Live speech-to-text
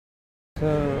So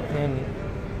in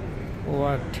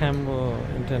Tambo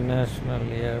International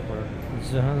Airport,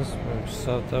 Johannesburg,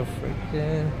 South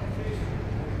Africa.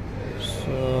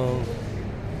 So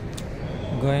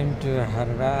going to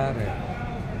Harare,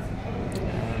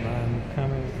 and I'm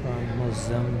coming from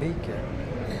Mozambique.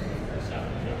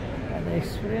 And the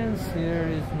experience here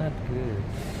is not good.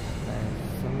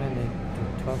 There's so many to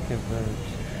talk about.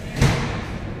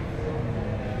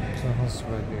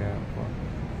 Johannesburg Airport.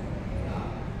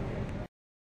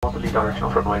 Northerly direction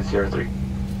from 903.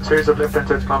 Series of left-hand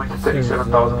turns climbing to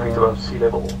 37,000 feet above sea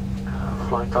level.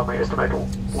 Flying time may estimate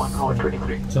 1 hour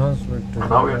 23. And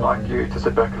now we would like you to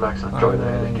sit back, relax and enjoy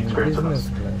the experience with us.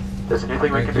 If there's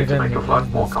anything we can do to make your flight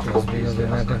more comfortable, please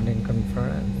let us know.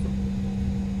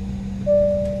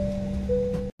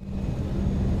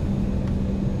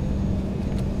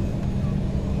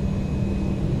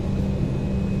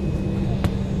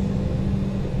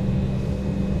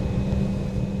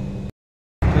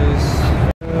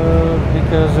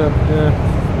 Because of the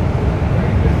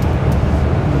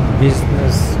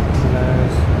business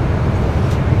class,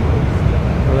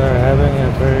 we are having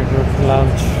a very good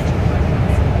lunch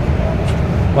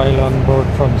while on board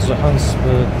from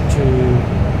Johannesburg to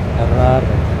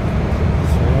Harare.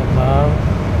 So now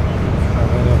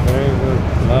having a very good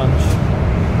lunch.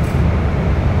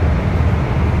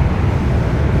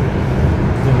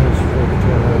 Johannesburg to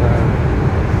Harare.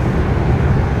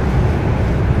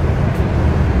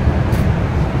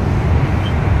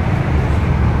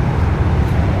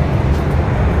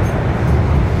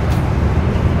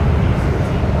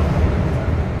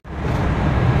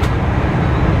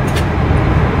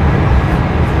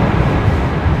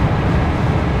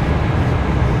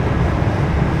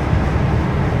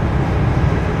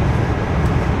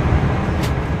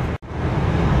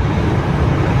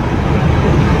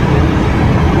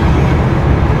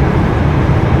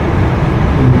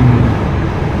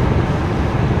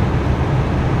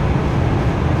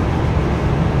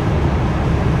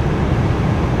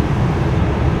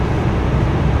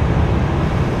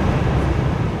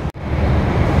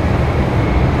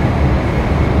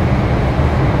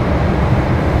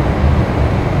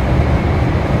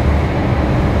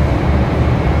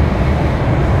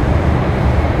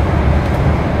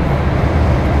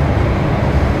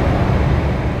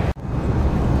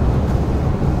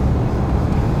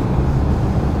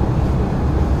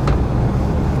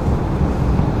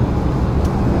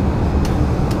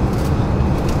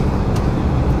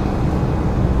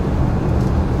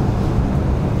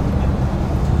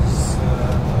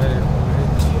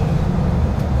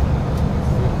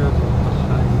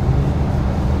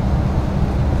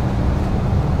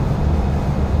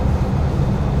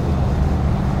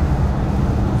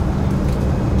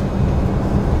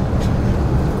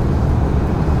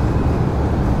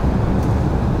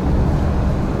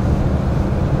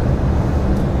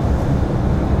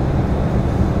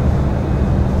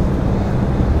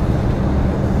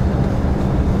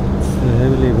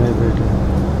 Heavily vibrating.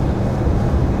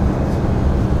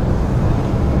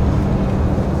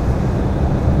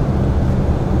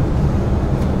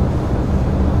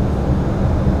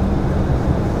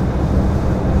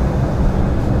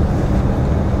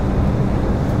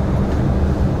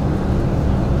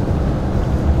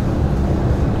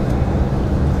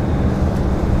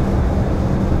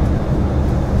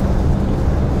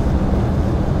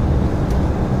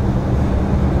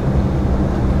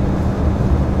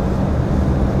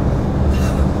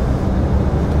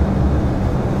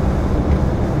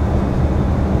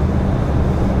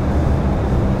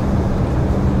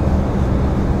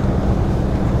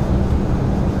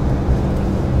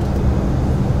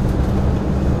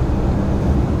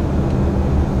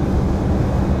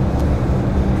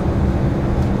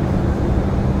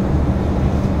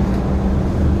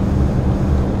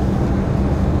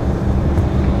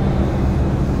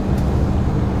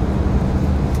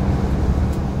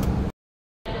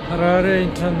 Harare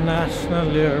International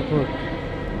Airport.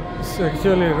 It's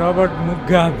actually Robert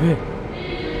Mugabe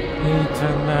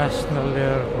International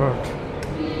Airport.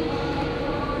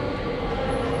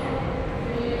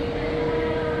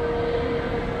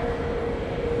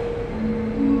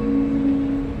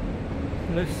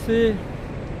 Let's see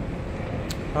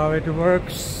how it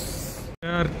works.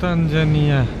 Air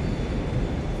Tanzania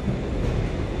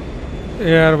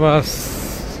Airbus.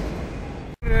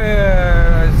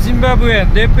 Zimbabwe,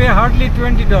 they pay hardly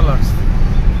 $20.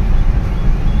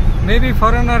 Maybe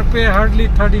foreigner pay hardly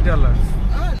 $30.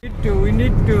 We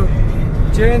need to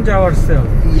change ourselves.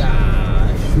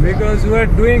 Yeah, sure. Because we are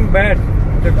doing bad.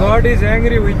 The God is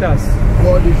angry with us.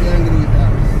 God is angry with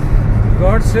us.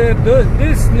 God said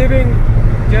this living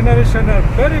generation are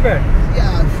very bad.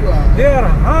 Yeah, sure. They are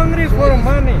hungry So for it's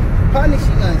money.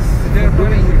 Punishing us They are for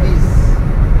doing punishing us. this.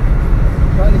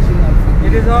 Punishing us for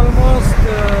It is doing almost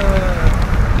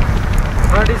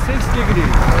 36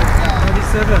 degrees,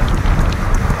 37.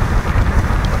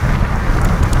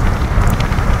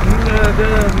 The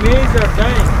maize are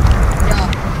dying. Yeah.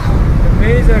 The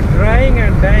maize are drying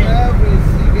and dying.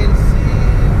 Everything you can see,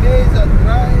 maize are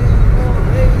drying, no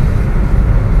rain.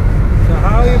 So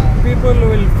how people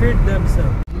will feed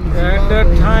themselves? At that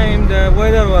time the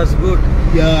weather was good.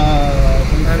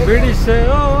 Yeah. And British say,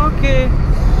 oh okay,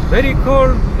 very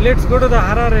cold, let's go to the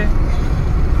Harare.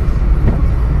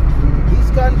 This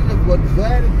country have got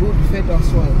very good fertile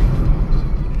soil.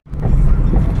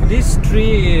 This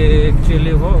tree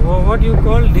actually, what do you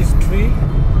call this tree?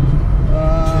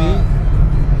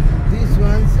 This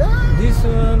one's This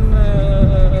one,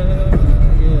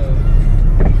 yeah.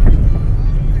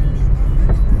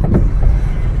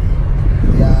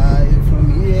 yeah,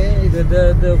 from here.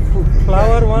 The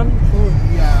flower one, food.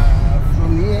 Yeah,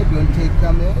 from here don't take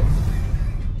camels.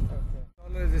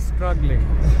 Always struggling.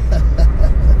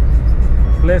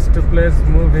 Place to place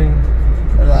moving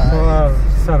Right. for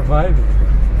surviving.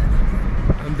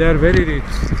 And they are very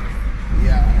rich.